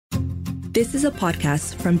This is a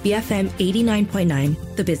podcast from BFM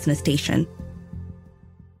 89.9, the business station.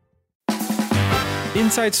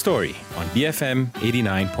 Inside Story on BFM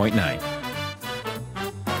 89.9.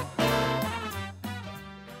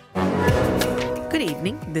 Good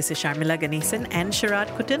evening, this is Sharmila Ganesan and Sharad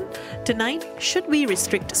Kutan. Tonight, should we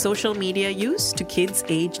restrict social media use to kids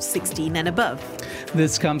aged 16 and above?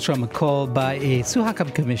 This comes from a call by a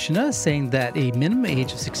Suhakam commissioner saying that a minimum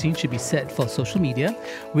age of 16 should be set for social media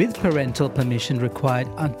with parental permission required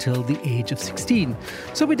until the age of 16.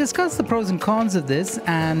 So we discuss the pros and cons of this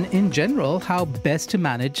and, in general, how best to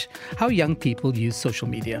manage how young people use social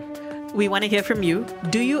media. We want to hear from you.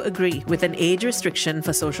 Do you agree with an age restriction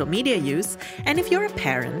for social media use? And if you're a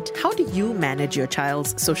parent, how do you manage your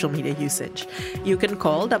child's social media usage? You can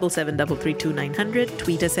call 77332900,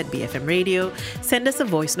 tweet us at BFM Radio, send us a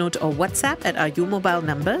voice note or WhatsApp at our U-Mobile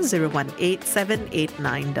number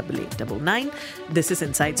 018-789-8899. This is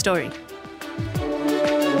Inside Story.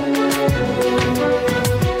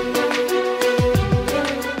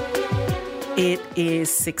 It is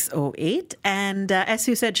 6:08, and as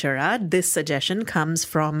you said, Sharad, this suggestion comes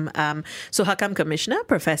from Suhakam Commissioner,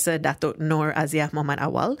 Professor Datuk Noor Aziah Muhammad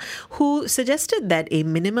Awal, who suggested that a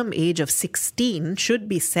minimum age of 16 should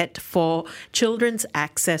be set for children's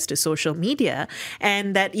access to social media,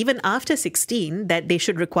 and that even after 16, that they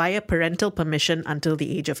should require parental permission until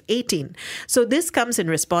the age of 18. So this comes in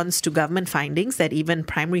response to government findings that even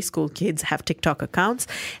primary school kids have TikTok accounts,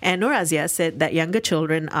 and Noor Aziah said that younger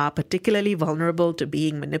children are particularly vulnerable to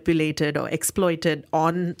being manipulated or exploited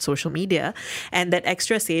on social media, and that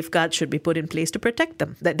extra safeguards should be put in place to protect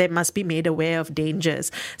them, that they must be made aware of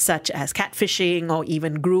dangers such as catfishing or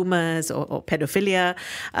even groomers or pedophilia.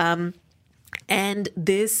 And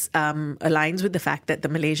this aligns with the fact that the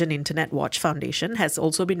Malaysian Internet Watch Foundation has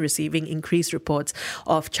also been receiving increased reports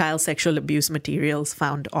of child sexual abuse materials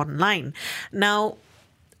found online. Now,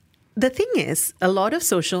 the thing is, a lot of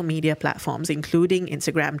social media platforms, including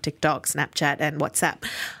Instagram, TikTok, Snapchat, and WhatsApp,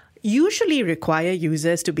 usually require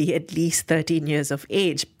users to be at least 13 years of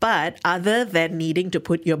age. But other than needing to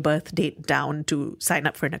put your birth date down to sign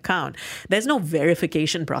up for an account, there's no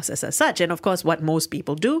verification process as such. And of course, what most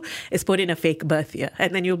people do is put in a fake birth year,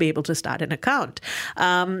 and then you'll be able to start an account.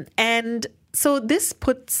 And so this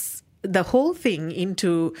puts the whole thing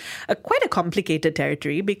into quite a complicated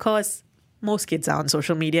territory, because most kids are on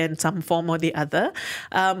social media in some form or the other.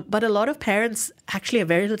 But a lot of parents actually have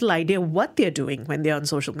very little idea what they're doing when they're on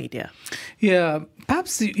social media. Yeah,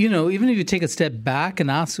 perhaps, even if you take a step back and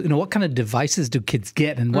ask, what kind of devices do kids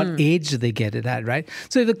get and what age do they get it at, right?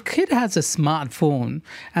 So if a kid has a smartphone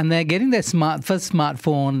and they're getting their first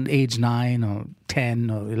smartphone age 9 or 10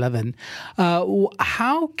 or 11,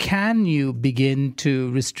 how can you begin to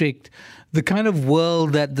restrict the kind of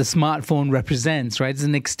world that the smartphone represents, right? It's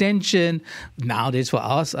an extension nowadays for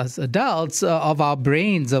us as adults of our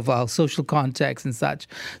brains, of our social context and such.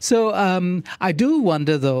 So I do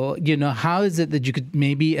wonder, though, how is it that you could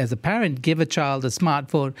maybe as a parent give a child a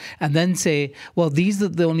smartphone and then say, well, these are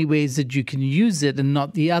the only ways that you can use it and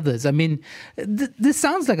not the others? I mean, this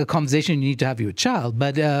sounds like a conversation you need to have with your child,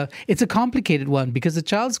 but it's a complicated one because the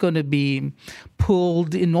child's going to be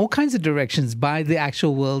pulled in all kinds of directions by the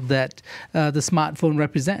actual world that the smartphone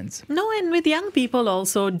represents. No, and with young people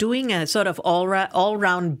also, doing a sort of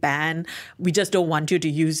all-round ban, we just don't want you to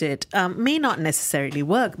use it, may not necessarily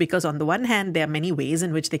work, because on the one hand, there are many ways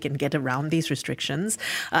in which they can get around these restrictions.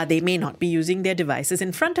 They may not be using their devices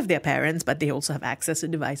in front of their parents, but they also have access to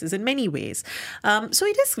devices in many ways. So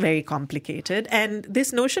it is very complicated. And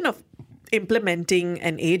this notion of implementing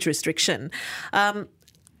an age restriction,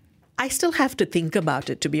 I still have to think about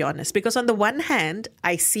it, to be honest, because on the one hand,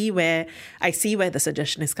 I see where the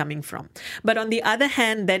suggestion is coming from. But on the other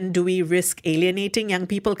hand, then do we risk alienating young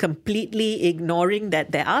people, completely ignoring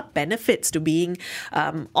that there are benefits to being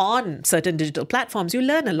on certain digital platforms? You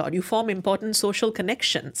learn a lot. You form important social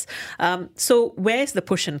connections. So where's the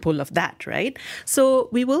push and pull of that, right? So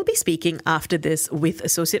we will be speaking after this with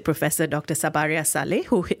Associate Professor Dr. Sabaria Saleh,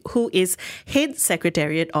 who is Head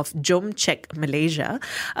Secretariat of Jom Check Malaysia.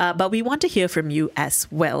 But we want to hear from you as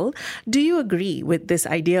well. Do you agree with this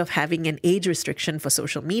idea of having an age restriction for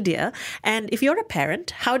social media? And if you're a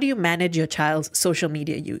parent, how do you manage your child's social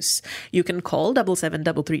media use? You can call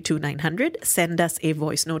 77332900, send us a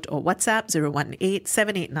voice note or WhatsApp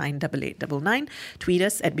 018-789-8899, tweet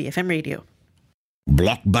us at BFM Radio.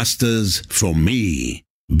 Blockbusters for me.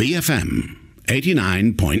 BFM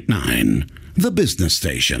 89.9, the business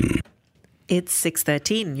station. It's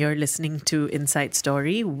 6:13. You're listening to Inside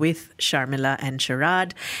Story with Sharmila and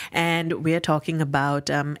Sharad, and we're talking about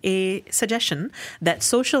a suggestion that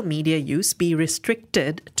social media use be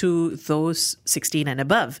restricted to those 16 and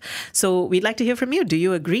above. So we'd like to hear from you. Do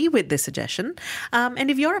you agree with this suggestion?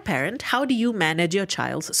 And if you're a parent, how do you manage your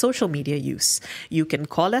child's social media use? You can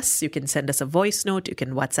call us, you can send us a voice note, you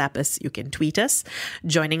can WhatsApp us, you can tweet us.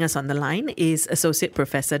 Joining us on the line is Associate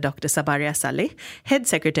Professor Dr. Sabaria Saleh, Head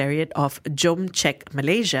Secretariat of Check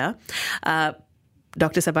Malaysia.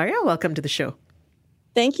 Dr. Sabaria, welcome to the show.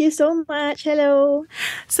 Thank you so much. Hello.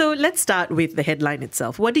 So let's start with the headline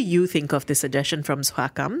itself. What do you think of the suggestion from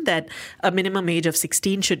Suhakam that a minimum age of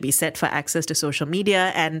 16 should be set for access to social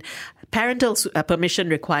media and parental permission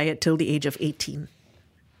required till the age of 18?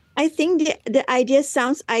 I think the idea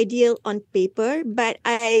sounds ideal on paper, but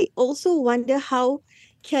I also wonder how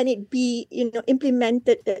can it be,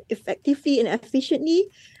 implemented effectively and efficiently.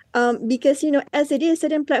 Because, as it is,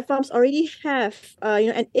 certain platforms already have,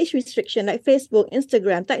 an age restriction like Facebook,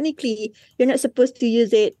 Instagram. Technically, you're not supposed to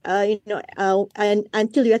use it,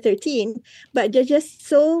 until you're 13. But there's just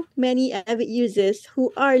so many avid users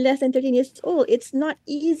who are less than 13 years old. It's not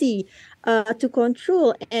easy to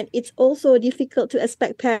control. And it's also difficult to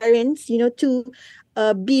expect parents, to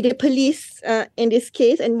be the police in this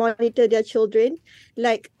case and monitor their children.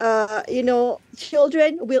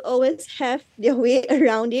 Children will always have their way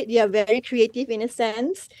around it. They are very creative in a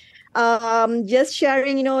sense. Just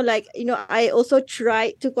sharing, I also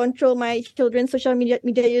try to control my children's social media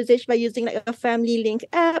usage by using like a family link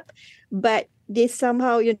app, but they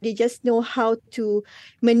somehow, they just know how to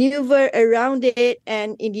maneuver around it.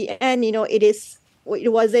 And in the end, it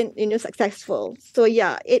wasn't, successful. So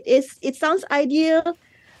yeah, it sounds ideal,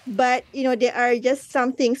 but, there are just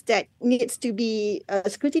some things that needs to be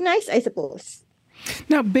scrutinized, I suppose.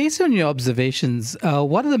 Now, based on your observations,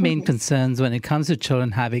 what are the main concerns when it comes to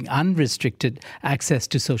children having unrestricted access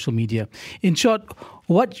to social media? In short,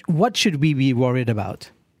 what should we be worried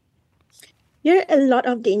about? There are a lot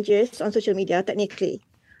of dangers on social media, technically,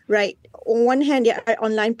 right? On one hand, there are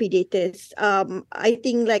online predators. I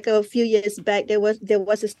think like a few years back, there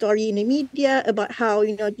was a story in the media about how,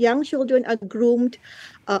 young children are groomed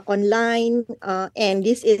online. And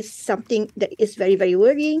this is something that is very, very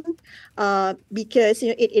worrying because,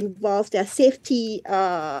 it involves their safety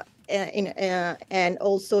and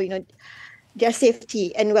also, their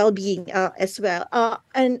safety and well-being as well.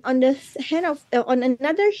 And on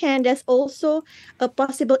another hand, there's also a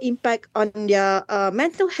possible impact on their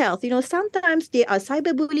mental health. Sometimes they are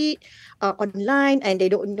cyberbullied online and they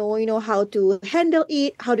don't know, how to handle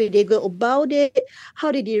it. How do they go about it?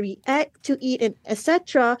 How do they react to it, and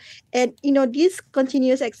etc. And, this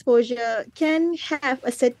continuous exposure can have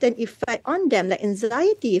a certain effect on them, like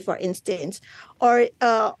anxiety, for instance, or,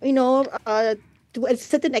 to a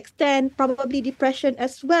certain extent, probably depression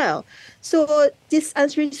as well. So this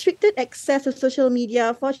unrestricted access to social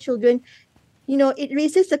media for children, it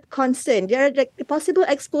raises a concern. There are like possible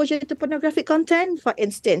exposure to pornographic content, for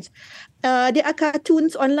instance. There are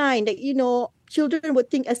cartoons online that, children would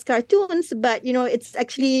think as cartoons, but, it's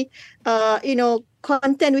actually,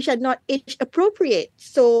 content which are not age appropriate.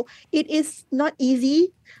 So it is not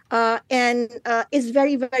easy and is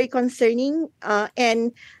very, very concerning.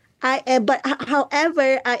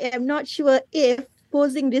 However, I am not sure if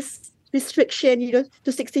posing this restriction, to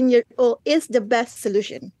 16-year-old is the best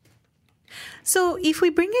solution. So if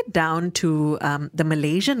we bring it down to the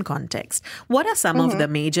Malaysian context, what are some of the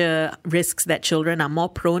major risks that children are more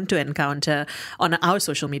prone to encounter on our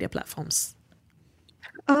social media platforms?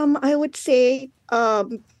 I would say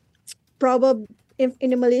probably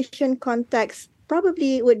in the Malaysian context,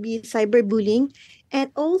 probably would be cyberbullying,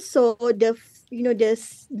 and also the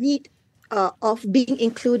need of being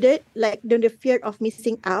included, like the fear of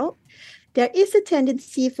missing out. There is a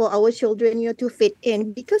tendency for our children, to fit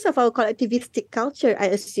in because of our collectivistic culture, I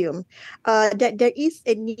assume, that there is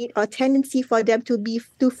a need or tendency for them to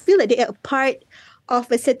feel that they are a part of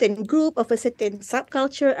a certain group, of a certain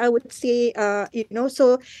subculture, I would say,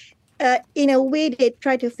 so in a way they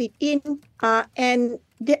try to fit in and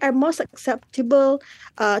they are more susceptible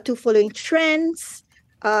to following trends.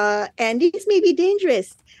 And this may be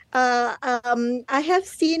dangerous. I have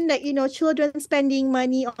seen that, children spending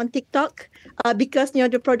money on TikTok because,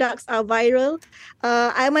 the products are viral.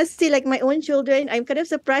 I must say, like my own children, I'm kind of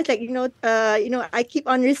surprised, like, I keep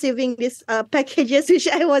on receiving these packages, which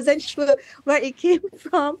I wasn't sure where it came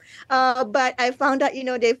from. But I found out,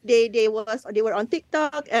 they were on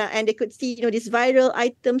TikTok and they could see, these viral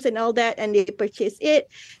items and all that, and they purchased it.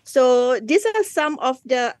 So these are some of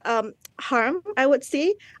the harm, I would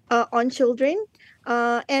say, on children.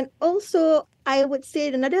 And also, I would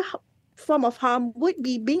say another form of harm would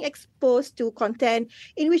be being exposed to content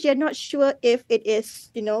in which they're not sure if it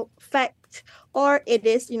is, fact, or it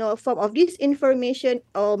is, a form of disinformation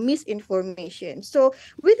or misinformation. So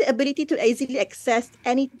with the ability to easily access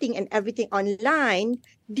anything and everything online,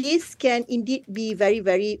 this can indeed be very,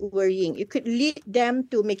 very worrying. It could lead them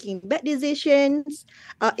to making bad decisions.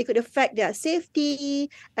 It could affect their safety.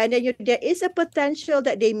 And then there is a potential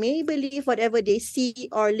that they may believe whatever they see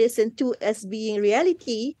or listen to as being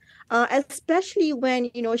reality, especially when,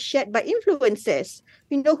 shared by influencers,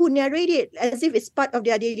 who narrate it as if it's part of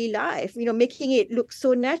their daily life, making it look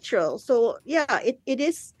so natural. So yeah, it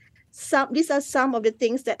is these are some of the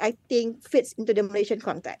things that I think fits into the Malaysian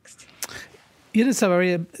context.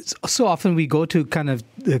 Savaria, so often we go to kind of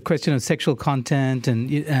the question of sexual content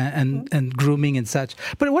and grooming and such.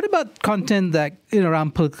 But what about content that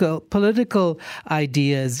around political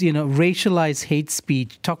ideas, racialized hate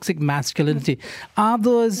speech, toxic masculinity? Are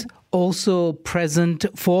those also present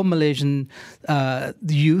for Malaysian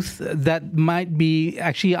youth that might be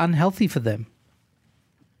actually unhealthy for them?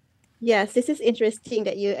 Yes, this is interesting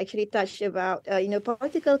that you actually touched about,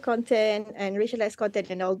 political content and racialized content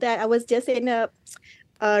and all that. I was just in a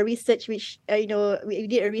research which, we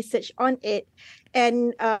did a research on it.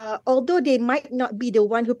 And although they might not be the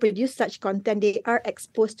one who produce such content, they are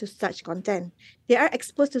exposed to such content. They are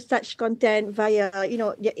exposed to such content via,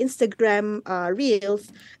 their Instagram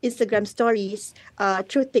reels, Instagram stories,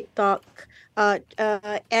 through TikTok.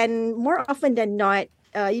 And more often than not,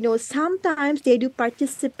 sometimes they do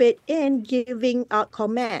participate in giving out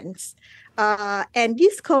comments. And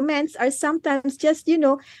these comments are sometimes just,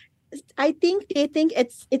 I think they think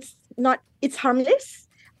it's harmless.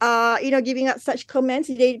 Giving out such comments,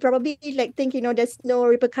 they probably think, there's no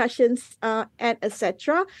repercussions, and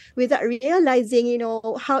etc. without realizing,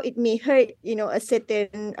 how it may hurt, a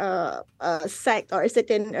certain sect or a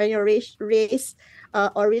certain race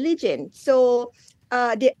or religion. So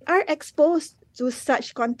they are exposed to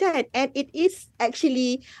such content, and it is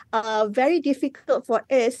actually very difficult for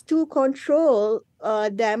us to control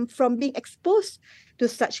them from being exposed to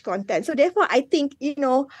such content. So therefore, I think,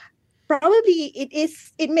 probably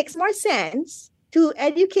it makes more sense to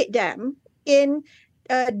educate them in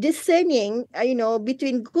discerning,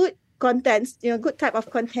 between good contents, good type of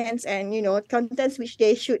contents, and, contents which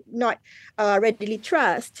they should not readily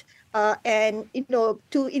trust. And,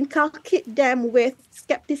 to inculcate them with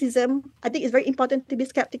skepticism. I think it's very important to be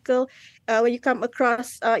skeptical when you come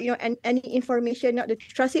across, any information, not to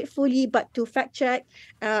trust it fully, but to fact check,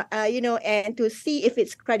 and to see if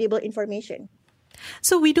it's credible information.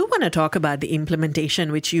 So we do want to talk about the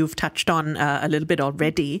implementation, which you've touched on a little bit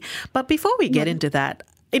already. But before we get into that,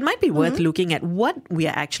 it might be worth looking at what we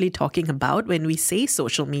are actually talking about when we say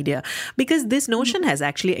social media, because this notion has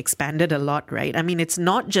actually expanded a lot, right? I mean, it's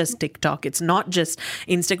not just TikTok, it's not just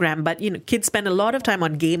Instagram, but, kids spend a lot of time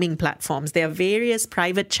on gaming platforms. There are various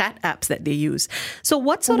private chat apps that they use. So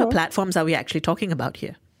what sort of platforms are we actually talking about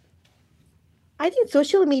here? I think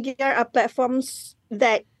social media are platforms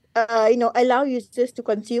that, allow users to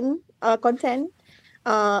consume content,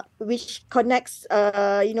 which connects,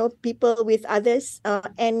 people with others,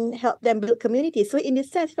 and help them build communities. So in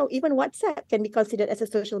this sense, even WhatsApp can be considered as a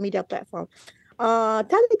social media platform.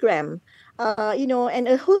 Telegram, and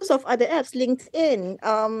a host of other apps, LinkedIn,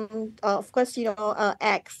 of course,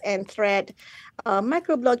 X and Thread,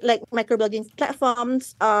 microblogging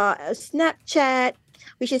platforms, Snapchat,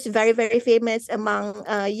 which is very, very famous among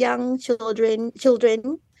young children,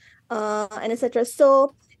 and etc.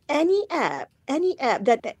 So any app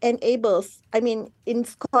that enables, in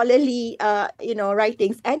scholarly,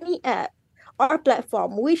 writings, any app or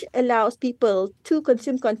platform which allows people to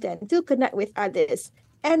consume content, to connect with others,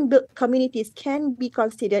 and build communities can be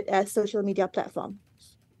considered as social media platform.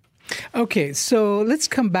 Okay, so let's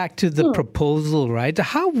come back to the proposal, right?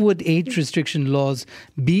 How would age restriction laws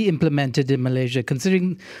be implemented in Malaysia,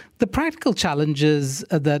 considering the practical challenges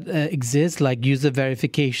that exist, like user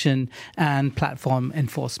verification and platform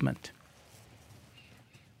enforcement?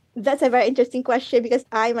 That's a very interesting question, because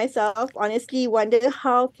I myself honestly wonder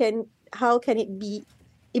how can it be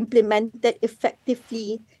implemented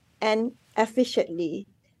effectively and efficiently,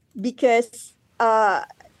 because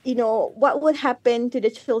what would happen to the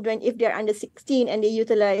children if they're under 16 and they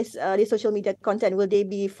utilize the social media content? Will they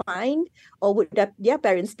be fined, or would their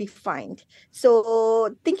parents be fined?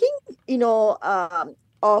 So thinking,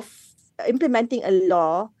 of implementing a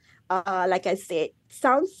law, like I said,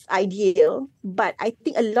 sounds ideal, but I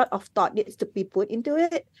think a lot of thought needs to be put into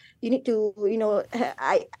it. You need to,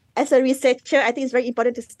 as a researcher, I think it's very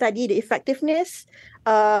important to study the effectiveness,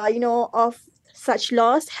 of such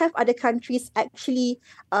laws. Have other countries actually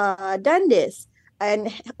done this?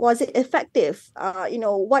 And was it effective?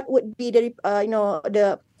 What would be the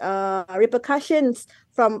repercussions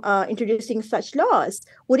from introducing such laws?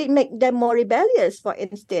 Would it make them more rebellious, for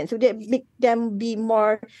instance? Would it make them be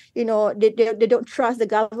more, they don't trust the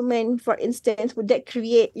government, for instance? Would that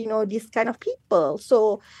create, this kind of people?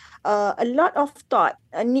 So a lot of thought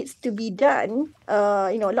needs to be done,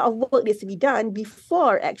 a lot of work needs to be done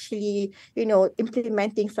before actually,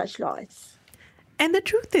 implementing such laws. And the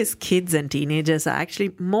truth is, kids and teenagers are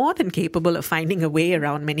actually more than capable of finding a way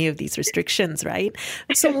around many of these restrictions, right?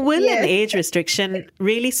 So will an age restriction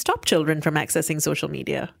really stop children from accessing social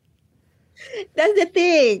media? That's the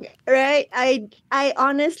thing, right? I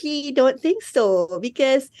honestly don't think so,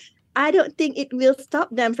 because I don't think it will stop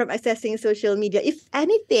them from accessing social media. If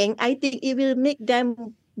anything, I think it will make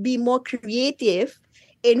them be more creative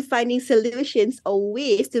in finding solutions or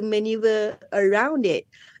ways to maneuver around it,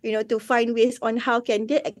 to find ways on how can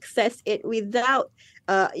they access it without,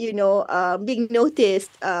 being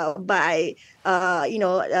noticed by,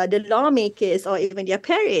 the lawmakers or even their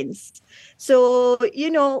parents. So,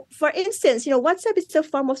 for instance, WhatsApp is a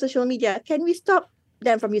form of social media. Can we stop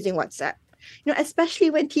them from using WhatsApp?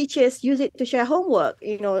 Especially when teachers use it to share homework,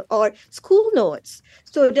 or school notes.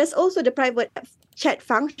 So there's also the private chat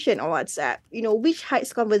function on WhatsApp, which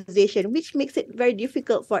hides conversation, which makes it very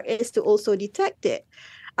difficult for us to also detect it.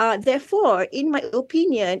 Therefore, in my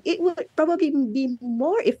opinion, it would probably be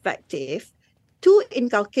more effective to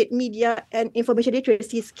inculcate media and information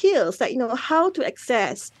literacy skills, like, how to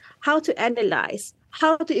access, how to analyze,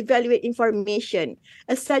 how to evaluate information,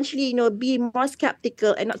 essentially, be more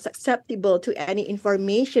skeptical and not susceptible to any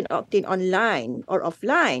information obtained online or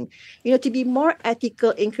offline, to be more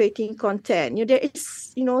ethical in creating content. There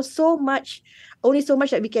is, only so much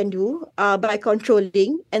that we can do by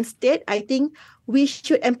controlling. Instead, I think we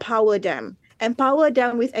should empower them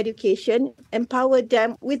with education, empower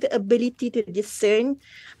them with the ability to discern,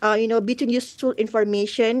 between useful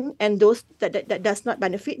information and those that does not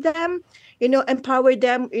benefit them, empower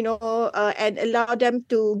them, and allow them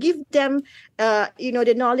to give them,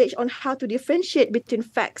 the knowledge on how to differentiate between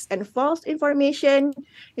facts and false information,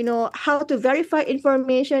 how to verify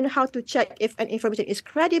information, how to check if an information is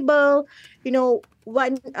credible,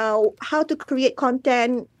 how to create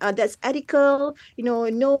content that's ethical,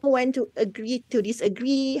 know when to agree to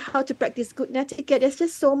disagree, how to practice good etiquette. There's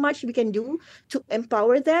just so much we can do to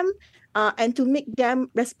empower them and to make them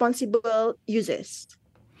responsible users.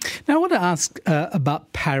 Now, I want to ask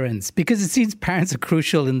about parents, because it seems parents are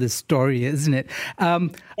crucial in this story, isn't it?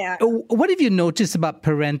 What have you noticed about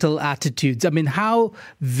parental attitudes? I mean, how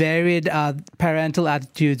varied are parental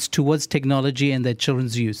attitudes towards technology and their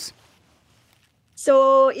children's use?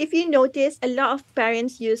 So if you notice, a lot of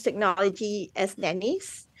parents use technology as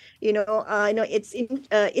nannies. It's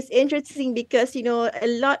interesting because,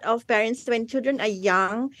 a lot of parents, when children are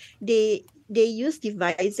young, they use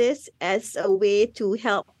devices as a way to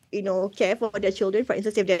help, care for their children. For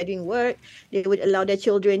instance, if they're doing work, they would allow their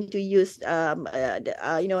children to use,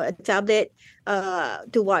 a tablet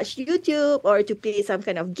to watch YouTube or to play some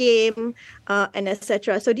kind of game, and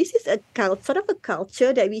etc. So this is a sort of a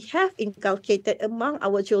culture that we have inculcated among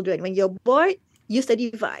our children. When you're bored, use the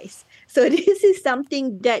device. So this is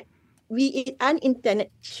something that we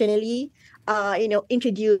unintentionally,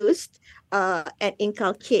 introduced and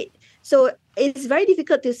inculcate. So it's very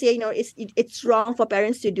difficult to say, it's wrong for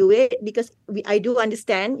parents to do it, because I do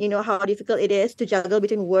understand, how difficult it is to juggle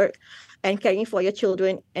between work and caring for your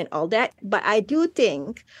children and all that. But I do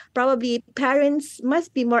think probably parents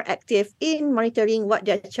must be more active in monitoring what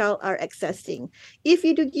their child are accessing. If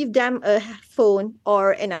you do give them a phone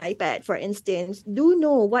or an iPad, for instance, do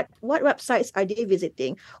know what websites are they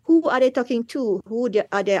visiting, who are they talking to,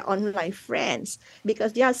 are their online friends,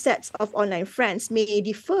 because their sets of online friends may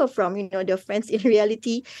differ from, their friends in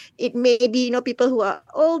reality. It may be, people who are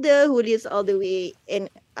older, who lives all the way in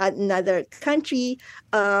another country,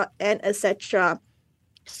 and etc.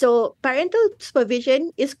 So parental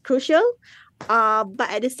supervision is crucial, but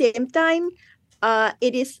at the same time,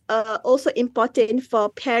 it is also important for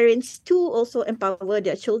parents to also empower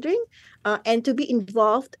their children and to be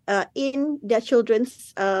involved in their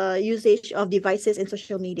children's usage of devices and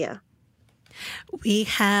social media. We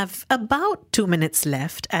have about 2 minutes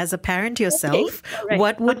left. As a parent yourself, right.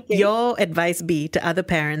 What would your advice be to other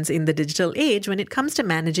parents in the digital age when it comes to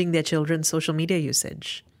managing their children's social media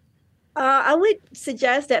usage? I would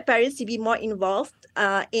suggest that parents to be more involved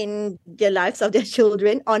in the lives of their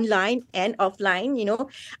children, online and offline.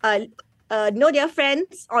 know their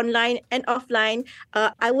friends online and offline.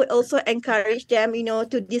 I would also encourage them,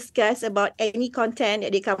 to discuss about any content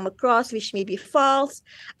that they come across, which may be false.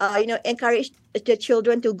 Encourage the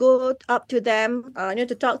children to go up to them,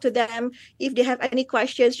 to talk to them if they have any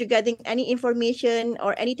questions regarding any information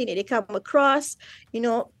or anything that they come across.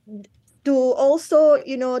 To also,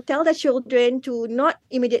 tell the children to not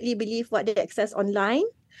immediately believe what they access online,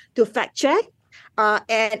 to fact check,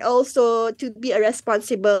 and also to be a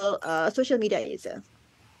responsible social media user.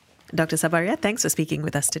 Dr. Sabaria, thanks for speaking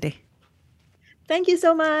with us today. Thank you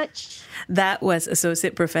so much. That was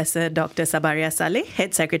Associate Professor Dr. Sabaria Saleh,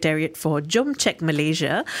 Head Secretariat for Jom Check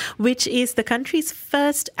Malaysia, which is the country's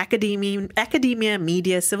first academia,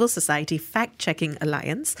 media, civil society fact-checking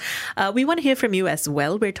alliance. We want to hear from you as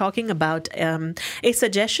well. We're talking about a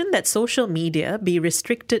suggestion that social media be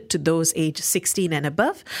restricted to those aged 16 and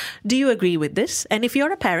above. Do you agree with this? And if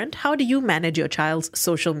you're a parent, how do you manage your child's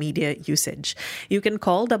social media usage? You can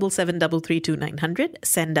call 77332900,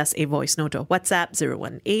 send us a voice note or WhatsApp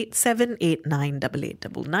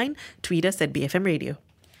 018-789-8899. Tweet us at BFM Radio.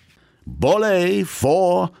 Boleh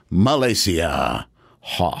for Malaysia.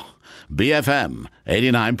 Ha. BFM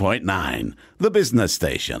 89.9, the business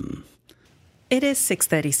station. It is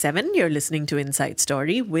 6:37. You're listening to Inside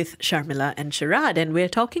Story with Sharmila and Sharad, and we're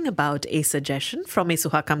talking about a suggestion from a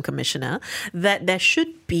Suhakam commissioner that there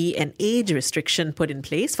should be an age restriction put in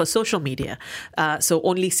place for social media, so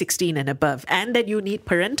only 16 and above, and that you need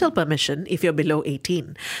parental permission if you're below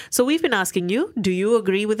 18. So we've been asking you, do you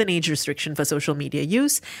agree with an age restriction for social media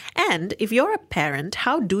use? And if you're a parent,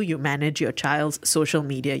 how do you manage your child's social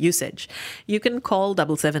media usage? You can call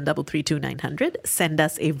 77332900, send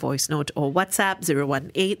us a voice note or WhatsApp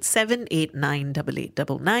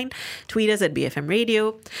 018-789-8899. Tweet us at BFM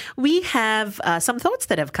Radio. We have some thoughts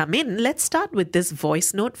that have come in. Let's start with this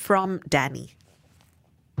voice note from Danny.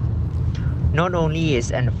 Not only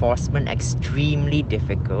is enforcement extremely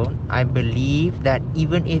difficult, I believe that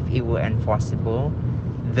even if it were enforceable,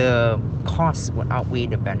 the costs would outweigh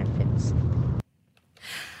the benefits.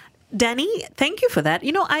 Danny, thank you for that.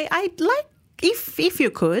 I'd like, if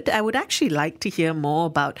you could, I would actually like to hear more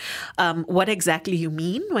about what exactly you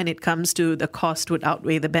mean when it comes to the cost would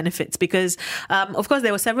outweigh the benefits. Because, of course,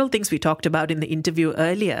 there were several things we talked about in the interview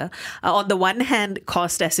earlier. On the one hand,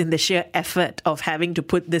 cost as in the sheer effort of having to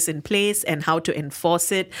put this in place and how to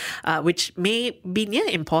enforce it, which may be near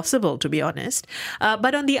impossible, to be honest.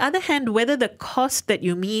 But on the other hand, whether the cost that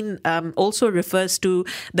you mean also refers to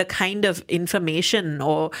the kind of information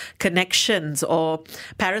or connections or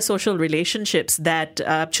parasocial relationships that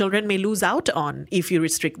children may lose out on if you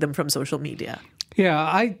restrict them from social media.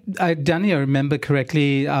 Yeah, Danny, I remember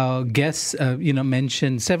correctly, our guests,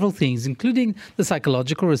 mentioned several things, including the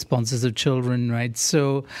psychological responses of children, right?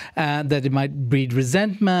 So that it might breed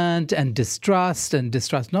resentment and distrust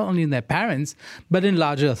not only in their parents, but in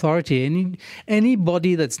larger authority.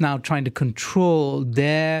 Anybody that's now trying to control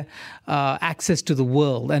their access to the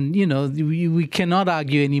world. And, we cannot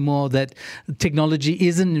argue anymore that technology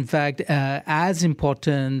isn't, in fact, as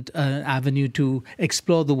important an avenue to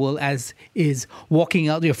explore the world as is walking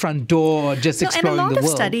out your front door, just exploring the world. And a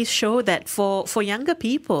lot of studies show that for younger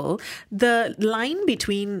people, the line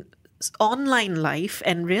between online life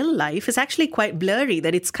and real life is actually quite blurry,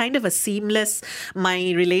 that it's kind of a seamless,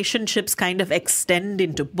 my relationships kind of extend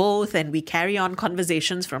into both, and we carry on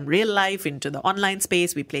conversations from real life into the online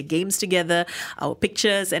space. We play games together, our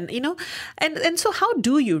pictures, and so how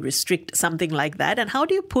do you restrict something like that? And how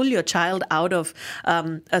do you pull your child out of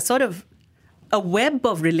a sort of a web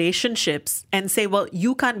of relationships and say, well,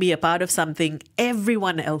 you can't be a part of something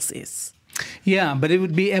everyone else is? Yeah, but it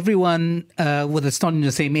would be everyone that's not in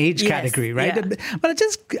the same age category, right? Yeah. But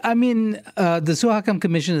the Suhakam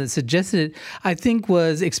Commission that suggested it, I think,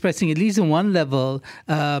 was expressing, at least on one level,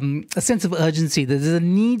 a sense of urgency. That there's a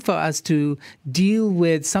need for us to deal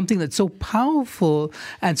with something that's so powerful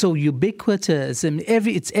and so ubiquitous, and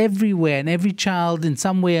it's everywhere, and every child in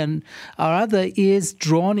some way or other is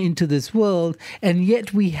drawn into this world, and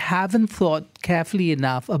yet we haven't thought carefully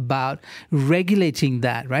enough about regulating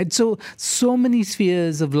that, right? So many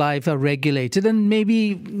spheres of life are regulated, and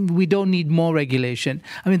maybe we don't need more regulation.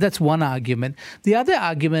 I mean, that's one argument. The other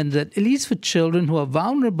argument that, at least for children who are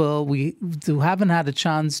vulnerable, who haven't had a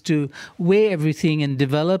chance to weigh everything and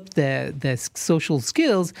develop their social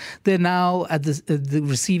skills, they're now at the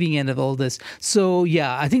receiving end of all this. So,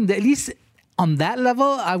 yeah, I think that at least on that level,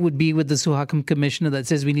 I would be with the Suhakam Commissioner that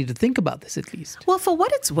says we need to think about this at least. Well, for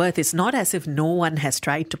what it's worth, it's not as if no one has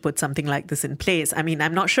tried to put something like this in place. I mean,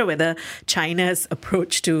 I'm not sure whether China's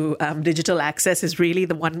approach to digital access is really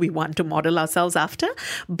the one we want to model ourselves after,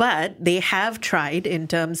 but they have tried in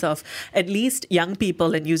terms of at least young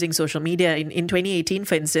people and using social media. In 2018,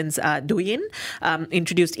 for instance, Douyin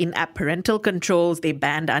introduced in-app parental controls. They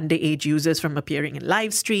banned underage users from appearing in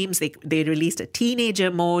live streams. They released a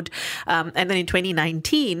teenager mode. And then in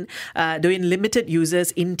 2019, Douyin limited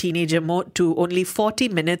users in teenager mode to only 40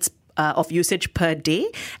 minutes of usage per day,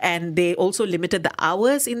 and they also limited the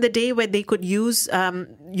hours in the day where they could use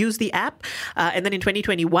the app. And then in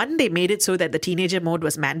 2021, they made it so that the teenager mode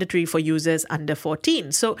was mandatory for users under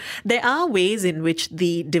 14. So there are ways in which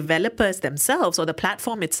the developers themselves or the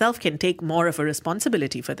platform itself can take more of a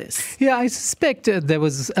responsibility for this. Yeah, I suspect there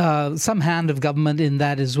was some hand of government in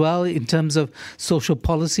that as well, in terms of social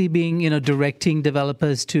policy being, directing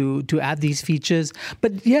developers to add these features.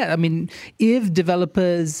 But yeah, I mean, if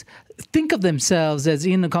developers think of themselves as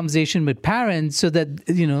in a conversation with parents so that,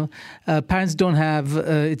 parents don't have,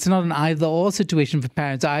 it's not an either or situation for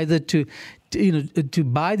parents, either to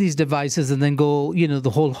buy these devices and then go, the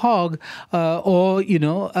whole hog, or,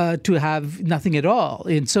 to have nothing at all.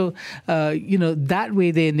 And so, that way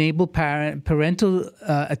they enable parental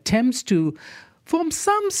attempts to form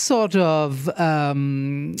some sort of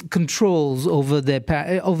controls over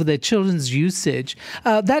their children's usage.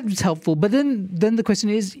 That's helpful. But then the question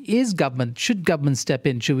is should government step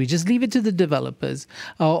in? Should we just leave it to the developers?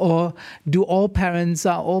 Or do all parents,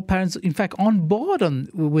 in fact, on board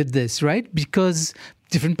with this, right? Because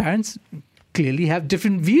different parents clearly have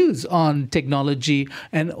different views on technology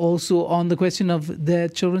and also on the question of their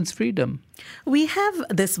children's freedom. We have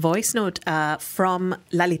this voice note from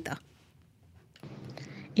Lalita.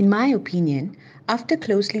 In my opinion, after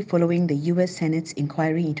closely following the US Senate's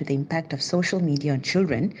inquiry into the impact of social media on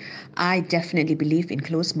children, I definitely believe in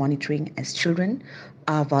close monitoring, as children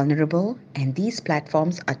are vulnerable and these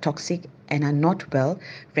platforms are toxic and are not well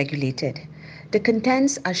regulated. The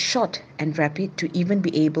contents are short and rapid to even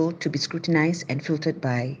be able to be scrutinized and filtered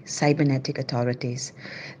by cybernetic authorities.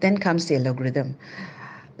 Then comes the algorithm.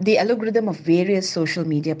 The algorithm of various social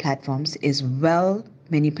media platforms is well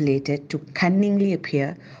manipulated to cunningly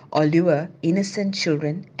appear or lure innocent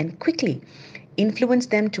children and quickly influence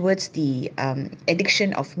them towards the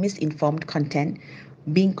addiction of misinformed content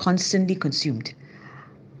being constantly consumed.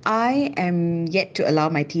 I am yet to allow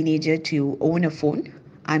my teenager to own a phone.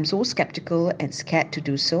 I'm so skeptical and scared to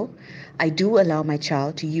do so. I do allow my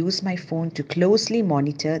child to use my phone to closely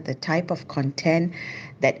monitor the type of content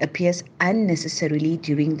that appears unnecessarily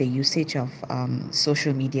during the usage of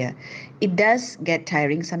social media. It does get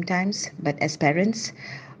tiring sometimes, but as parents,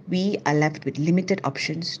 we are left with limited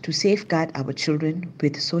options to safeguard our children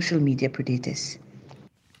with social media predators.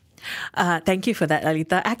 Thank you for that,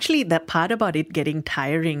 Alita. Actually, that part about it getting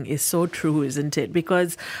tiring is so true, isn't it?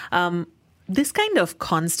 Because this kind of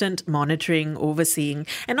constant monitoring, overseeing,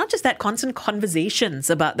 and not just that, constant conversations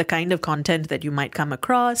about the kind of content that you might come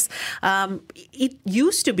across. It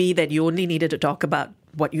used to be that you only needed to talk about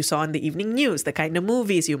what you saw in the evening news, the kind of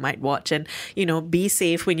movies you might watch, and, be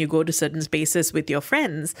safe when you go to certain spaces with your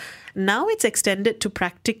friends. Now it's extended to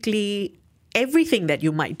practically everything that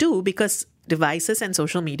you might do because devices and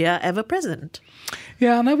social media are ever present.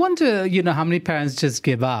 Yeah, and I wonder, how many parents just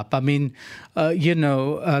give up. I mean,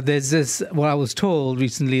 there's this, what I was told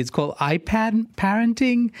recently, it's called iPad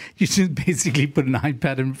parenting. You just basically put an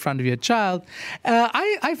iPad in front of your child.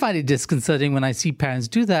 I find it disconcerting when I see parents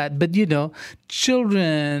do that. But,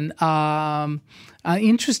 children are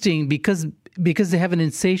interesting because they have an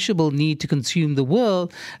insatiable need to consume the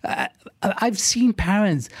world. I've seen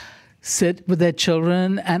parents sit with their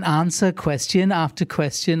children and answer question after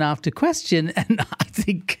question after question. And I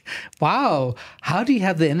think, wow, how do you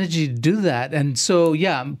have the energy to do that? And so,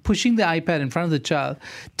 pushing the iPad in front of the child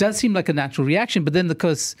does seem like a natural reaction. But then, of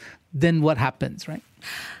course, what happens, right?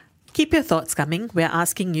 Keep your thoughts coming. We're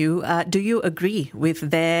asking you, do you agree with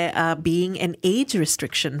there being an age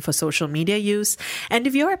restriction for social media use? And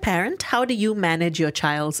if you're a parent, how do you manage your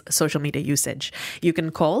child's social media usage? You can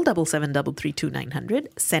call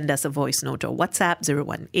 77332900, send us a voice note or WhatsApp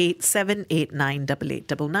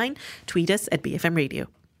 018-789-8899, tweet us at BFM Radio.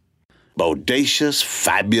 Bodacious,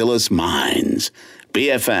 fabulous minds.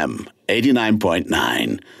 BFM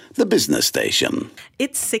 89.9, the business station.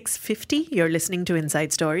 It's 6:50. You're listening to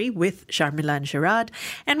Inside Story with Sharmila and Sharad.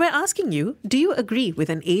 And we're asking you, do you agree with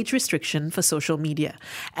an age restriction for social media?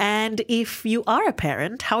 And if you are a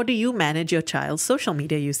parent, how do you manage your child's social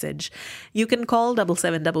media usage? You can call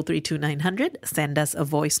 77332900, send us a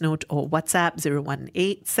voice note or WhatsApp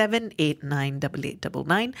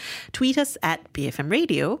 018-789-8899, tweet us at BFM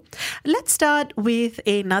Radio. Let's start with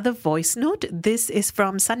another voice note. This is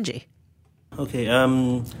from Sanjay. Okay,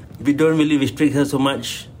 if you don't really restrict her so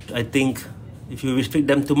much, I think if you restrict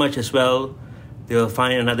them too much as well, they'll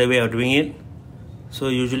find another way of doing it. So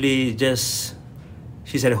usually just,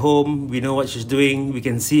 she's at home, we know what she's doing, we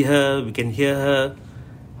can see her, we can hear her.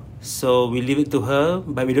 So we leave it to her,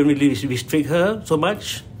 but we don't really restrict her so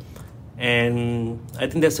much. And I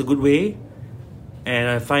think that's a good way. And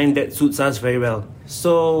I find that suits us very well.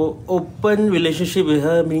 So open relationship with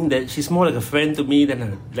her, meaning that she's more like a friend to me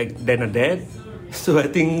than a dad. So I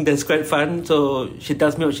think that's quite fun. So she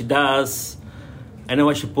tells me what she does. I know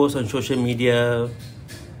what she posts on social media.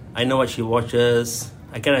 I know what she watches.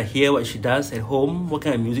 I kind of hear what she does at home, what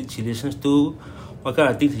kind of music she listens to, what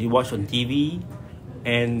kind of things she watches on TV.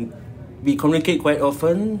 And we communicate quite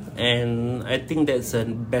often, and I think that's a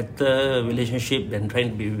better relationship than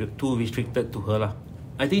trying to be too restricted to her lah.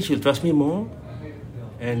 I think she'll trust me more,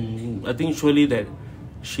 and I think surely that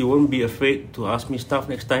she won't be afraid to ask me stuff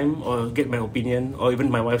next time or get my opinion or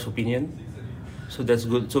even my wife's opinion. So that's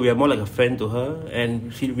good. So we are more like a friend to her,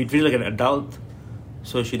 and we feel like an adult,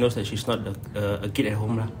 so she knows that she's not a kid at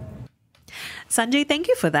home lah. Sanjay, thank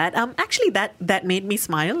you for that. Actually, that made me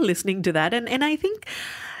smile listening to that, and I think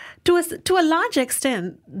to a large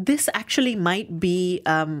extent, this actually might be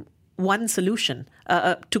one solution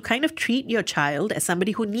to kind of treat your child as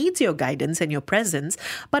somebody who needs your guidance and your presence,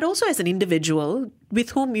 but also as an individual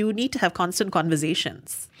with whom you need to have constant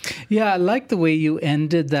conversations. Yeah, I like the way you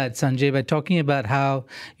ended that, Sanjay, by talking about how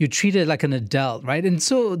you treat it like an adult, right? And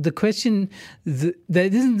so the question, there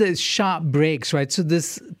isn't the sharp breaks, right? So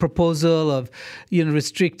this proposal of,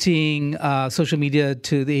 restricting social media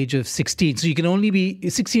to the age of 16. So you can only be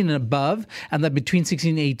 16 and above, and that between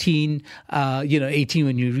 16 and 18, 18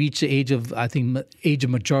 when you reach the age of, I think, age of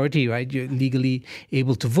majority, right? You're legally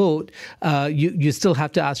able to vote. You still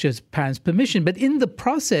have to ask your parents' permission. But in the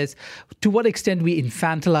process, to what extent we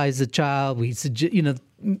infantilize the child, we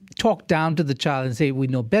talk down to the child and say we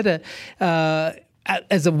know better,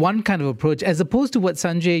 as a one kind of approach, as opposed to what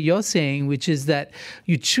Sanjay you're saying, which is that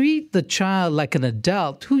you treat the child like an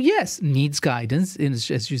adult who, yes, needs guidance,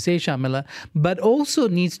 as you say, Shamila, but also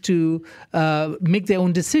needs to make their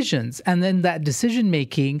own decisions. And then that decision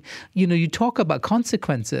making, you talk about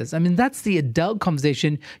consequences. I mean, that's the adult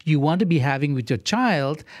conversation you want to be having with your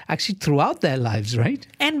child actually throughout their lives, right?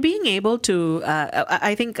 And being able to,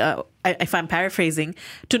 I think, if I'm paraphrasing,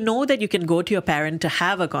 to know that you can go to your parent to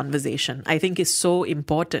have a conversation, I think is so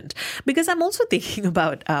important. Because I'm also thinking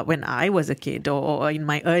about when I was a kid or in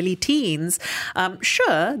my early teens,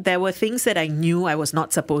 sure, there were things that I knew I was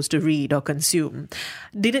not supposed to read or consume.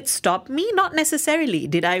 Did it stop me? Not necessarily.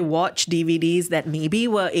 Did I watch DVDs that maybe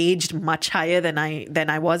were aged much higher than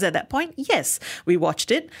I was at that point? Yes, we watched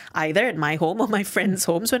it either at my home or my friends'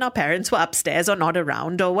 homes when our parents were upstairs or not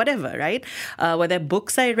around or whatever, right? Were there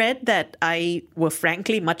books I read that I were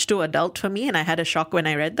frankly much too adult for me and I had a shock when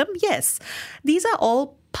I read them? Yes. These are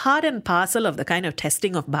all part and parcel of the kind of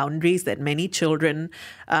testing of boundaries that many children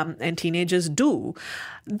and teenagers do.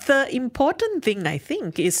 The important thing, I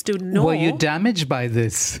think, is to know... Were you damaged by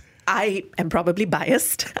this? I am probably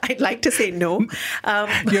biased. I'd like to say no.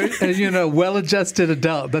 You're a well-adjusted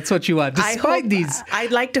adult. That's what you are. Despite these...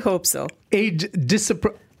 I'd like to hope so.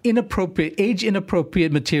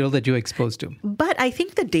 Age-inappropriate material that you're exposed to. But I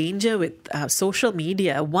think the danger with social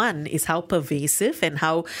media, one, is how pervasive and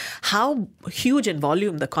how huge in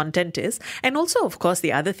volume the content is. And also, of course,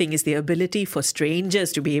 the other thing is the ability for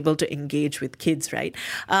strangers to be able to engage with kids, right?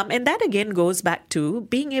 And that again goes back to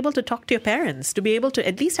being able to talk to your parents, to be able to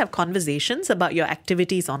at least have conversations about your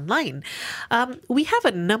activities online. We have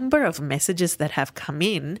a number of messages that have come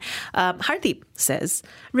in. Hardeep says,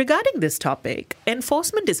 regarding this topic,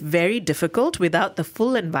 enforcement is very difficult without the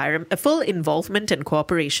full involvement and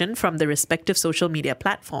cooperation from the respective social media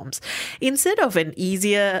platforms. Instead of an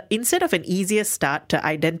easier start to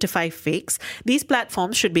identify fakes, these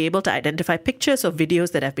platforms should be able to identify pictures or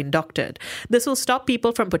videos that have been doctored. This will stop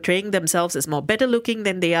people from portraying themselves as more better looking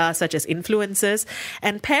than they are, such as influencers.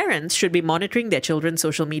 And parents should be monitoring their children's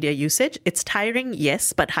social media usage. It's tiring,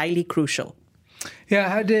 yes, but highly crucial.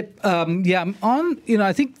 Yeah, Hardeep,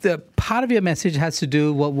 I think the part of your message has to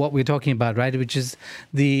do with what we're talking about, right? Which is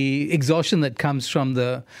the exhaustion that comes from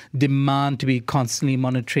the demand to be constantly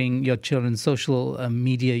monitoring your children's social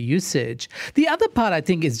media usage. The other part, I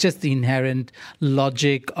think, is just the inherent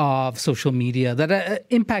logic of social media that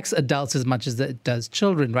impacts adults as much as it does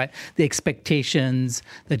children, right? The expectations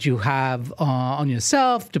that you have on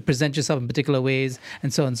yourself to present yourself in particular ways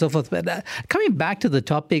and so on and so forth. But coming back to the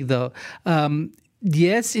topic, though,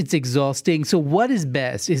 yes, it's exhausting. So what is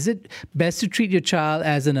best? Is it best to treat your child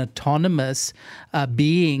as an autonomous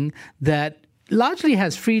being that largely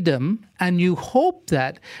has freedom, and you hope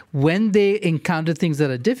that when they encounter things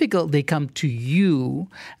that are difficult, they come to you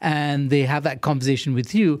and they have that conversation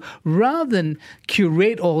with you, rather than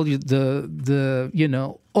curate all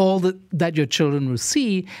that your children will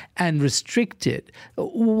see and restrict it?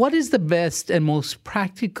 What is the best and most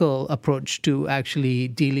practical approach to actually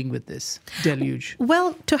dealing with this deluge?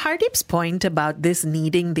 Well, to Hardeep's point about this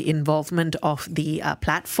needing the involvement of the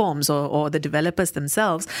platforms or the developers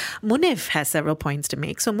themselves, Munif has several points to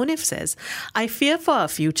make. So Munif says, I fear for a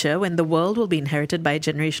future when the world will be inherited by a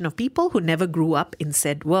generation of people who never grew up in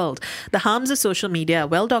said world. The harms of social media are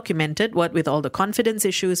well documented, what with all the confidence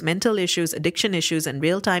issues, mental issues, addiction issues, and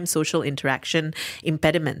real-time social interaction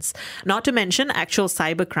impediments. Not to mention actual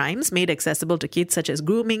cyber crimes made accessible to kids such as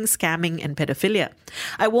grooming, scamming, and pedophilia.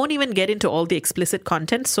 I won't even get into all the explicit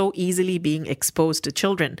content so easily being exposed to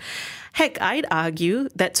children. Heck, I'd argue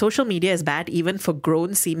that social media is bad even for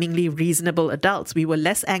grown, seemingly reasonable adults. We were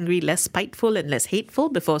less angry, less spiteful, and less hateful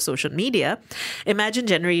before social media. Imagine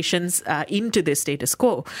generations into this status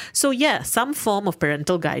quo. So yeah, some form of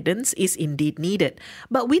parental guidance is indeed needed.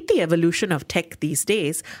 But with the evolution of tech these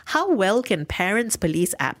days, how well can parents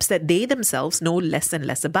police apps that they themselves know less and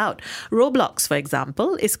less about? Roblox, for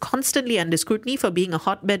example, is constantly under scrutiny for being a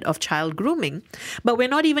hotbed of child grooming, but we're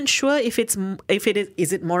not even sure is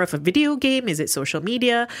it more of a video game? Is it social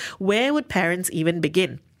media? Where would parents even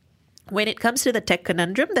begin? When it comes to the tech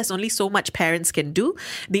conundrum, there's only so much parents can do.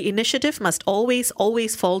 The initiative must always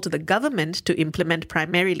fall to the government to implement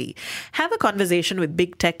primarily. Have a conversation with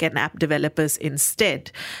big tech and app developers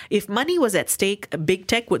instead. If money was at stake, big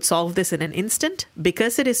tech would solve this in an instant.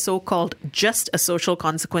 Because it is so-called just a social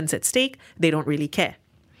consequence at stake, they don't really care.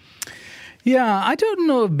 Yeah, I don't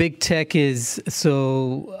know if big tech is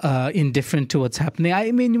so indifferent to what's happening.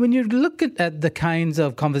 I mean, when you look at the kinds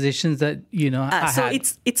of conversations that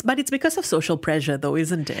it's because of social pressure, though,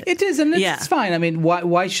 isn't it? It is, and it's fine. I mean,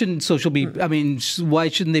 why shouldn't social be? I mean, why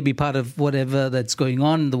shouldn't they be part of whatever that's going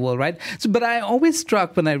on in the world, right? So, but I always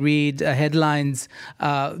struck when I read headlines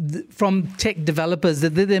from tech developers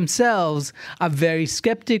that they themselves are very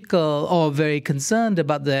skeptical or very concerned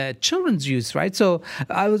about their children's use, right? So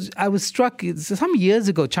I was struck. Some years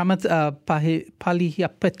ago, Chamath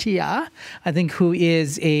Palihapitiya, I think, who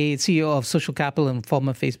is a CEO of Social Capital and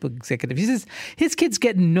former Facebook executive, he says his kids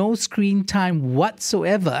get no screen time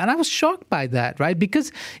whatsoever. And I was shocked by that, right?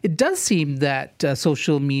 Because it does seem that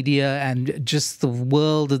social media and just the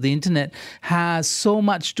world of the internet has so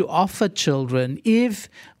much to offer children if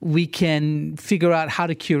we can figure out how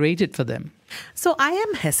to curate it for them. So I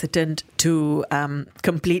am hesitant to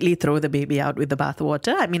completely throw the baby out with the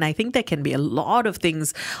bathwater. I mean, I think there can be a lot of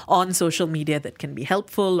things on social media that can be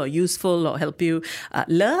helpful or useful or help you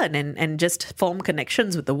learn and just form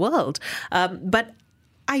connections with the world. But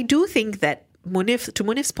I do think that to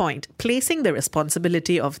Munif's point, placing the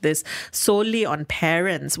responsibility of this solely on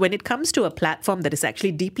parents when it comes to a platform that is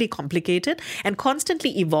actually deeply complicated and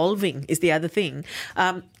constantly evolving is the other thing,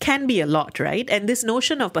 can be a lot, right? And this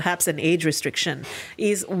notion of perhaps an age restriction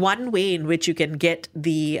is one way in which you can get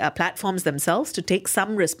the platforms themselves to take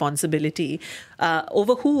some responsibility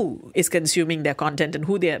over who is consuming their content and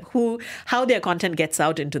how their content gets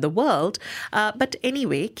out into the world. But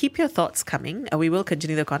anyway, keep your thoughts coming. We will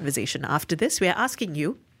continue the conversation after this. We are asking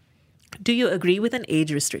you, do you agree with an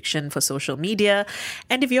age restriction for social media?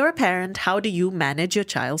 And if you're a parent, how do you manage your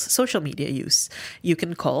child's social media use? You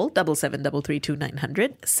can call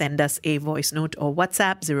 77332900, send us a voice note or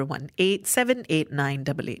WhatsApp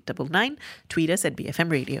 018-789-8899, tweet us at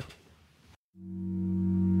BFM Radio.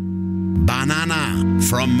 Banana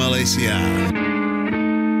from Malaysia.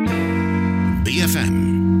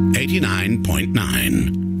 BFM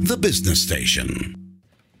 89.9, the business station.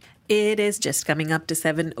 It is just coming up to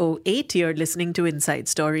 7:08. You're listening to Inside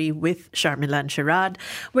Story with Sharmila and Sharad.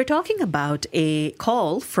 We're talking about a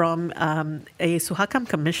call from a Suhakam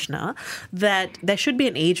commissioner that there should be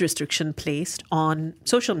an age restriction placed on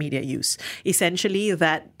social media use. Essentially,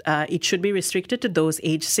 that it should be restricted to those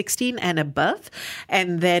aged 16 and above,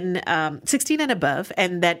 and then 16 and above,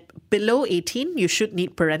 and that below 18, you should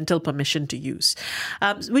need parental permission to use,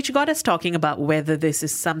 which got us talking about whether this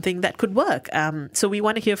is something that could work. So we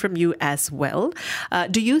want to hear from you as well.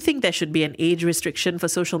 Do you think there should be an age restriction for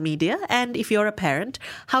social media? And if you're a parent,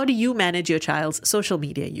 how do you manage your child's social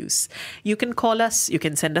media use? You can call us, you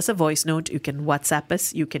can send us a voice note, you can WhatsApp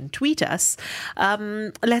us, you can tweet us.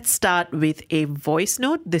 Let's start with a voice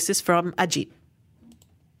note. This is from Ajit.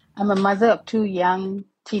 I'm a mother of two young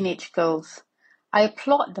teenage girls. I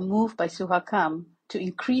applaud the move by Suhakam to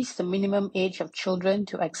increase the minimum age of children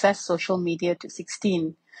to access social media to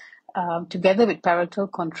 16, together with parental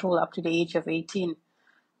control up to the age of 18.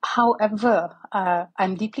 However,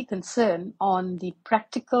 I'm deeply concerned on the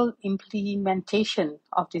practical implementation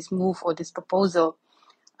of this move or this proposal.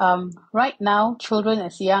 Right now, children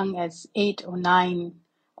as young as 8 or 9,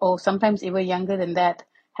 or sometimes even younger than that,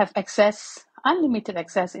 have unlimited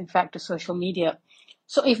access, in fact, to social media.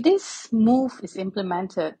 So if this move is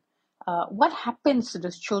implemented, what happens to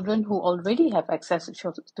those children who already have access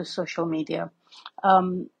to social media?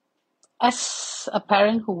 As a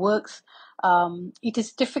parent who works, it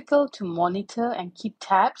is difficult to monitor and keep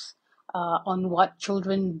tabs on what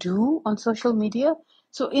children do on social media.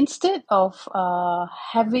 So instead of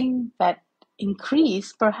having that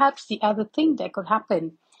increase, perhaps the other thing that could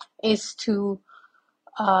happen is to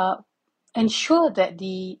ensure that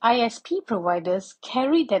the ISP providers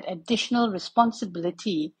carry that additional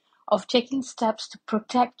responsibility of taking steps to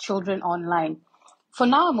protect children online. For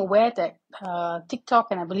now, I'm aware that TikTok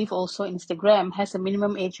and I believe also Instagram has a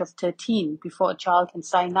minimum age of 13 before a child can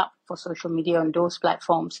sign up for social media on those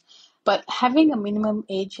platforms. But having a minimum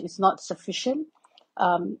age is not sufficient.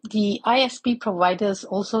 The ISP providers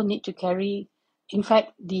also need to carry, in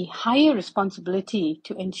fact, the higher responsibility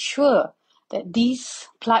to ensure that these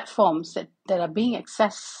platforms that are being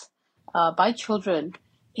accessed by children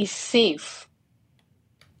is safe.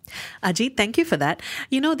 Ajit, thank you for that.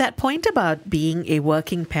 You know, that point about being a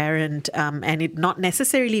working parent and it not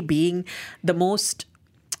necessarily being the most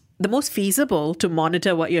feasible to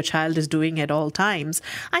monitor what your child is doing at all times,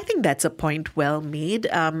 I think that's a point well made.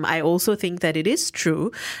 I also think that it is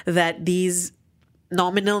true that these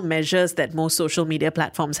nominal measures that most social media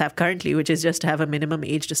platforms have currently, which is just to have a minimum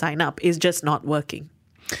age to sign up, is just not working.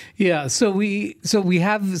 Yeah, so we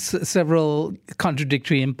have several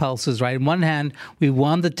contradictory impulses, right? On one hand, we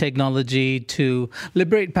want the technology to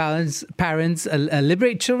liberate parents,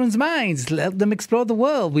 liberate children's minds, let them explore the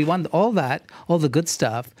world. We want all that, all the good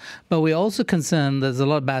stuff. But we're also concerned there's a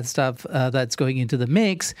lot of bad stuff that's going into the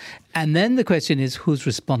mix. And then the question is, whose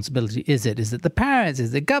responsibility is it? Is it the parents?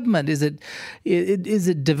 Is it government? Is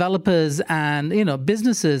it developers and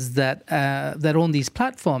businesses that own these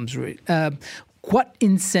platforms? What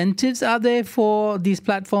incentives are there for these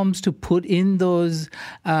platforms to put in those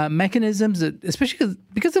mechanisms, especially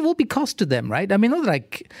because there will be cost to them, right? I mean, not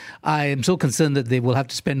like I am so concerned that they will have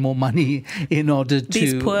to spend more money in order to...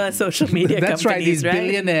 These poor social media that's companies, right, these right?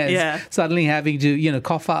 billionaires suddenly having to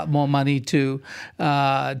cough out more money to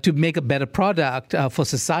make a better product for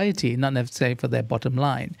society, not necessarily for their bottom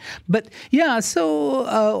line. But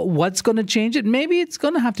so what's going to change it? Maybe it's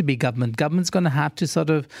going to have to be government. Government's going to have to sort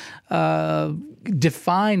of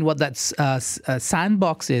define what that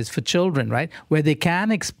sandbox is for children, right? Where they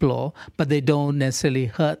can explore, but they don't necessarily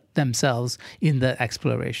hurt themselves in the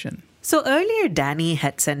exploration. So earlier, Danny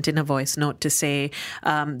had sent in a voice note to say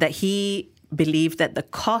that he believed that the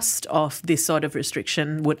cost of this sort of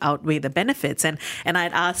restriction would outweigh the benefits. And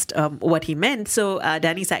I'd asked what he meant. So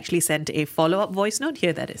Danny's actually sent a follow-up voice note.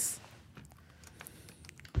 Here that is.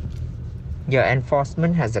 Yeah,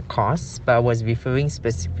 enforcement has a cost, but I was referring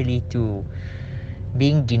specifically to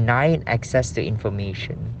being denied access to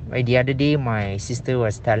information. Right, the other day, my sister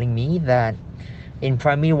was telling me that in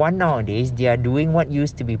primary 1 nowadays, they are doing what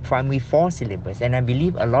used to be primary 4 syllabus. And I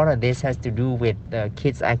believe a lot of this has to do with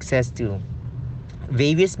kids' access to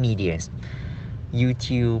various medias,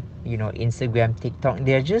 YouTube, Instagram, TikTok.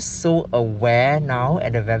 They're just so aware now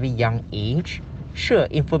at a very young age. Sure,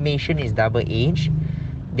 information is double-edged.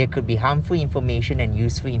 There could be harmful information and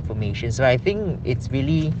useful information. So I think it's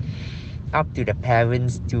really up to the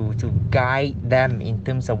parents to guide them in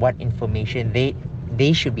terms of what information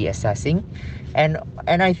they should be assessing. And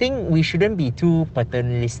I think we shouldn't be too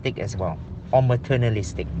paternalistic as well, or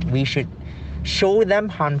maternalistic. We should show them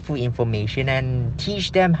harmful information and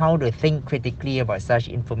teach them how to think critically about such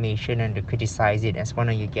information and to criticize it, as one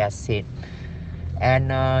of your guests said.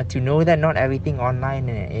 And to know that not everything online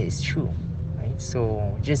is true, right?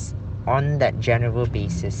 So just on that general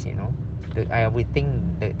basis, I would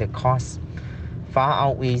think the cost far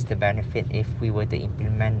outweighs the benefit if we were to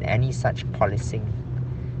implement any such policing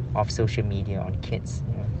of social media on kids.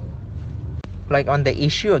 Like on the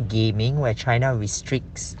issue of gaming, where China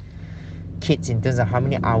restricts kids in terms of how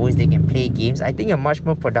many hours they can play games, I think a much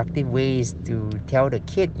more productive way is to tell the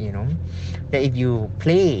kid, that if you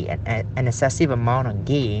play an excessive amount of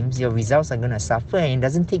games, your results are going to suffer, and it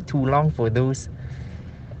doesn't take too long for those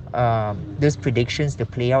predictions to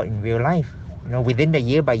play out in real life. Within the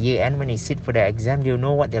year by year end, when they sit for the exam, they'll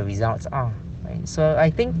know what their results are. Right? So I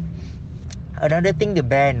think another thing to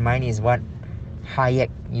bear in mind is what Hayek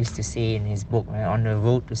used to say in his book, right, On the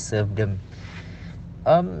Road to Serfdom.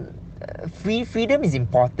 Freedom is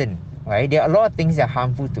important, right? There are a lot of things that are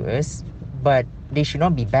harmful to us, but they should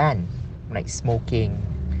not be banned, like smoking,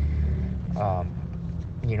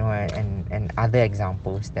 and other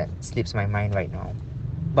examples that slips my mind right now.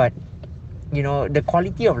 But the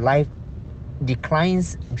quality of life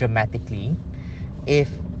declines dramatically if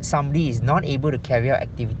somebody is not able to carry out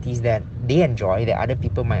activities that they enjoy that other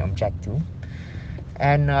people might object to.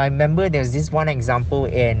 And I remember there's this one example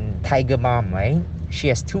in Tiger Mom, right? She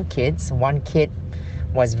has 2 kids. One kid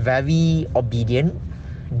was very obedient,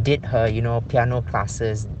 did her, piano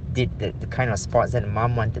classes, did the kind of sports that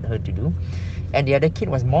mom wanted her to do. And the other kid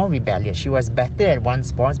was more rebellious. She was better at one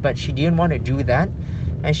sport, but she didn't want to do that.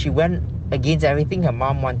 And she went against everything her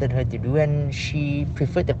mom wanted her to do, and she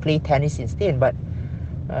preferred to play tennis instead. But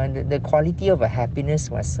the quality of her happiness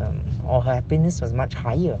was, much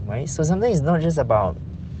higher, right? So sometimes it's not just about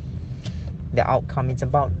the outcome, it's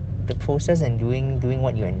about the process and doing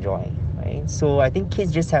what you enjoy, right? So I think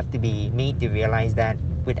kids just have to be made to realize that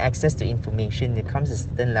with access to information, there comes a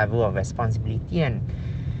certain level of responsibility, and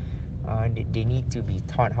they need to be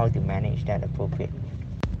taught how to manage that appropriately.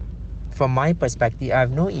 From my perspective, I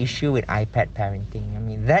have no issue with iPad parenting. I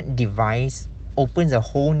mean, that device opens a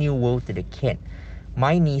whole new world to the kid.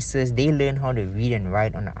 My nieces, they learn how to read and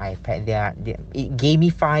write on the iPad. It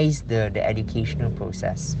gamifies the educational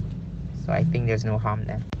process. So I think there's no harm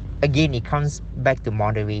there. Again, it comes back to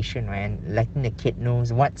moderation, right? And letting the kid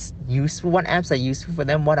knows what's useful, what apps are useful for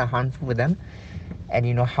them, what are harmful for them,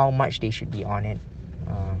 and how much they should be on it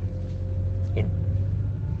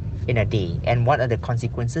in a day, and what are the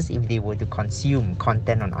consequences if they were to consume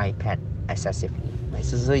content on iPad excessively. Right?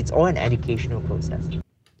 So it's all an educational process.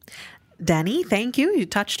 Danny, thank you. You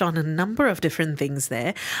touched on a number of different things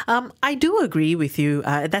there. I do agree with you.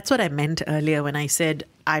 That's what I meant earlier when I said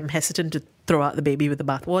I'm hesitant to throw out the baby with the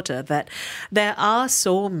bathwater, that there are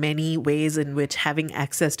so many ways in which having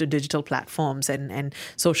access to digital platforms and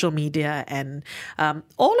social media and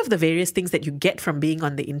all of the various things that you get from being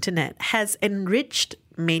on the internet has enriched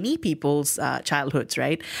many people's childhoods,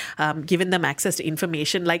 right? Given them access to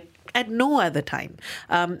information like at no other time.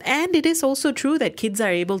 And it is also true that kids are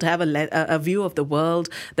able to have a view of the world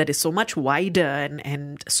that is so much wider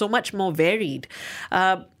and so much more varied.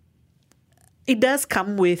 It does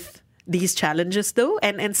come with these challenges, though.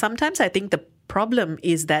 And sometimes I think the problem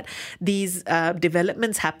is that these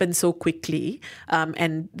developments happen so quickly.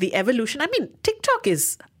 And the evolution, I mean, TikTok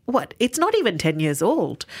is it's not even 10 years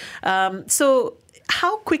old. So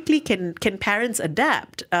how quickly can parents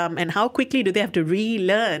adapt, and how quickly do they have to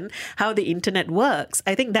relearn how the internet works?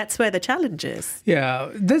 I think that's where the challenge is. Yeah,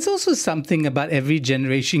 there's also something about every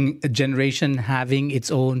generation having its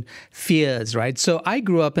own fears, right? So I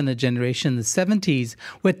grew up in a generation in the 70s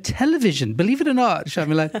where television, believe it or not,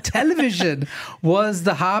 Shamila, television was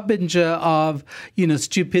the harbinger of,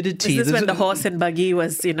 stupidity. Is this when the horse and buggy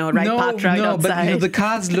was, parked right outside? No, but the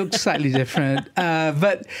cars looked slightly different.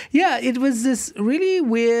 But yeah, it was this really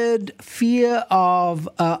weird fear of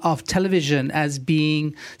television as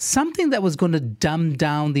being something that was going to dumb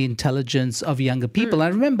down the intelligence of younger people. I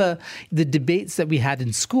remember the debates that we had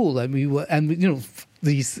in school, and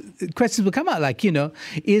these questions would come out like,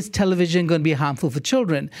 is television going to be harmful for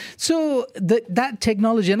children? So that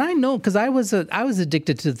technology, and I know because I was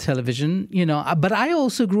addicted to the television, but I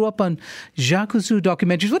also grew up on Jacques Cousteau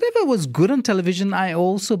documentaries. Whatever was good on television, I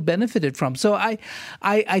also benefited from. So I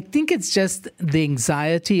think it's just the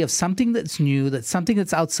anxiety of something that's new, that's something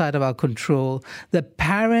that's outside of our control, that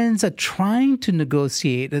parents are trying to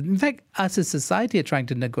negotiate. In fact, us as society are trying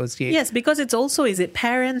to negotiate. Yes, because it's also, is it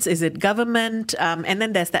parents, is it government? And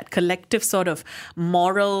then there's that collective sort of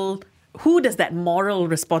moral who does that moral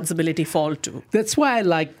responsibility fall to? That's why I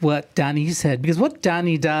like what Danny said, because what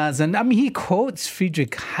Danny does, and I mean, he quotes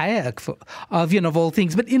Friedrich Hayek of all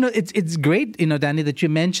things, but, it's great, Danny, that you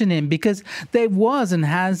mention him, because there was and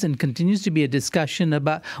has and continues to be a discussion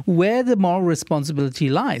about where the moral responsibility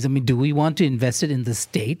lies. I mean, do we want to invest it in the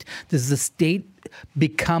state? Does the state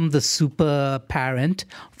become the super parent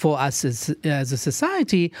for us as a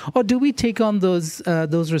society, or do we take on those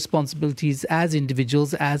responsibilities as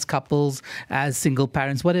individuals, as couples, as single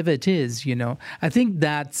parents, whatever it is? I think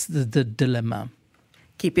that's the dilemma.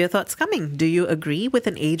 Keep your thoughts coming. Do you agree with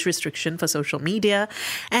an age restriction for social media?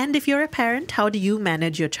 And if you're a parent, how do you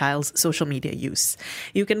manage your child's social media use?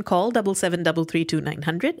 You can call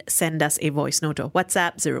 77332900, send us a voice note or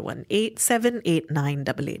WhatsApp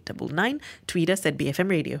 018-789-8899, tweet us at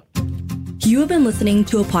BFM Radio. You have been listening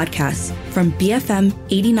to a podcast from BFM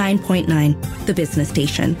 89.9, the business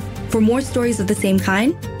station. For more stories of the same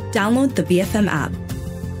kind, download the BFM app.